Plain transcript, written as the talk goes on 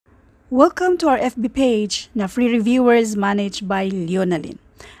Welcome to our FB page na free reviewers managed by Leonalyn.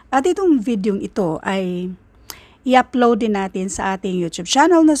 At itong video ito ay i-upload din natin sa ating YouTube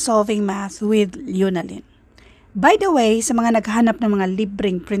channel na Solving Math with Leonalyn. By the way, sa mga naghahanap ng mga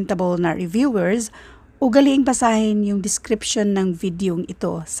libreng printable na reviewers, ugaliing basahin yung description ng video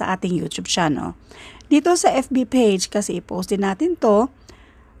ito sa ating YouTube channel. Dito sa FB page, kasi i-post din natin to,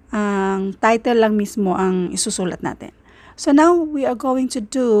 ang title lang mismo ang isusulat natin. So now, we are going to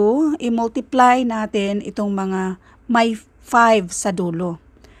do, i-multiply natin itong mga may 5 sa dulo.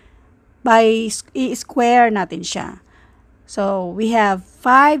 By i-square natin siya. So, we have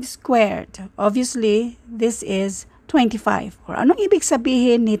 5 squared. Obviously, this is 25. Or anong ibig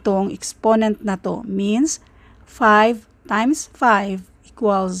sabihin nitong exponent na to? Means 5 times 5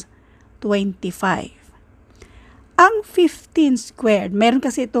 equals 25. Ang 15 squared, meron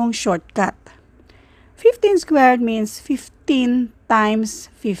kasi itong shortcut. 15 squared means 15 times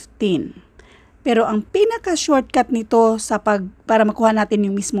 15. Pero ang pinaka-shortcut nito para makuha natin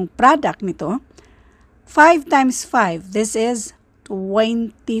yung mismong product nito, 5 times 5, this is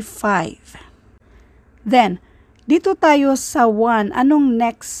 25. Then, dito tayo sa 1. Anong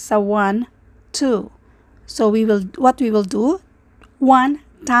next sa 1? 2. So, what we will do, 1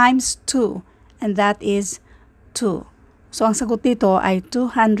 times 2. And that is 2. So, ang sagot dito ay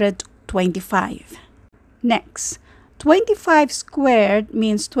 225. Next, 25 squared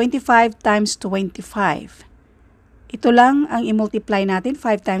means 25 times 25. Ito lang ang i-multiply natin,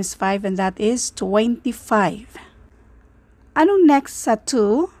 5 times 5, and that is 25. Anong next sa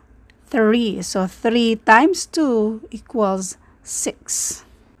 2? 3. So, 3 times 2 equals 6.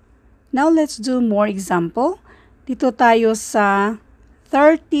 Now, let's do more example. Dito tayo sa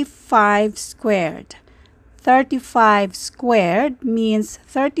 35 squared. 35 squared means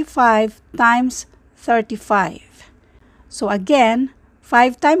 35 times 35. So again,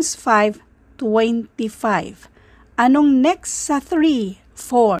 5 times 5, 25. Anong next sa 3?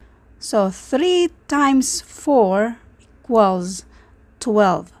 4. So 3 times 4 equals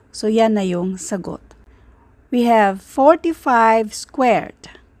 12. So yan na yung sagot. We have 45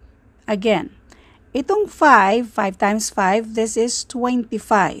 squared. Again, itong 5 times 5, this is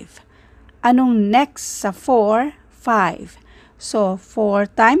 25. Anong next sa 4? 5. So, 4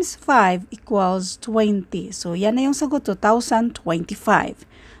 times 5 equals 20. So, yan na yung sagot, 2025.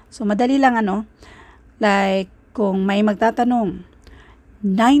 So, madali lang like kung may magtatanong,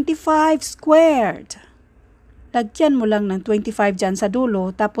 95 squared. Lagyan mo lang ng 25 dyan sa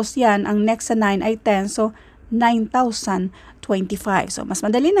dulo, tapos yan, ang next sa 9 ay 10, so 9,025. So, mas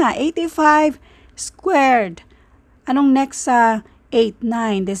madali na, 85 squared. Anong next sa 8,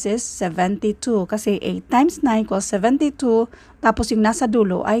 9, this is 72. Kasi 8 times 9 equals 72. Tapos yung nasa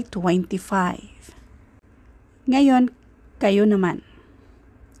dulo ay 25. Ngayon, kayo naman.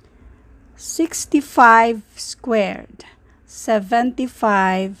 65 squared.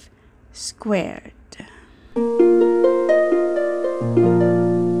 75 squared.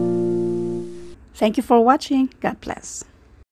 Thank you for watching. God bless.